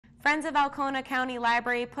Friends of Alcona County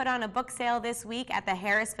Library put on a book sale this week at the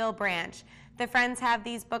Harrisville branch. The Friends have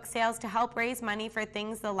these book sales to help raise money for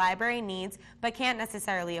things the library needs but can't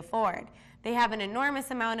necessarily afford. They have an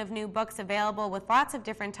enormous amount of new books available with lots of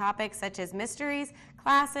different topics such as mysteries,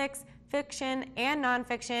 classics, fiction and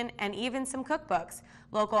nonfiction, and even some cookbooks.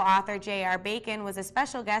 Local author J.R. Bacon was a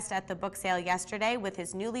special guest at the book sale yesterday with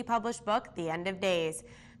his newly published book, The End of Days.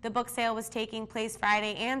 The book sale was taking place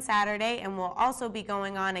Friday and Saturday and will also be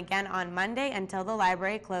going on again on Monday until the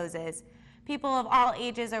library closes. People of all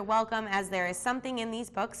ages are welcome as there is something in these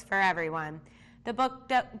books for everyone. The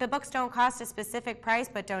books don't cost a specific price,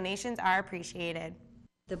 but donations are appreciated.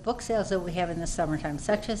 The book sales that we have in the summertime,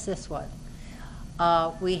 such as this one,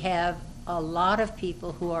 we have a lot of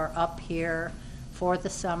people who are up here for the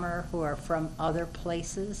summer who are from other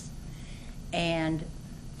places, and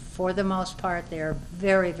for the most part they're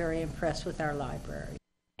very, very impressed with our library.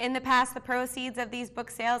 In the past, the proceeds of these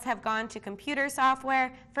book sales have gone to computer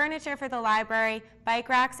software, furniture for the library, bike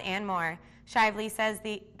racks, and more. Shively says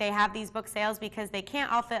they have these book sales because they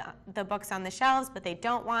can't all fit the books on the shelves, but they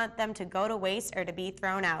don't want them to go to waste or to be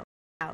thrown out.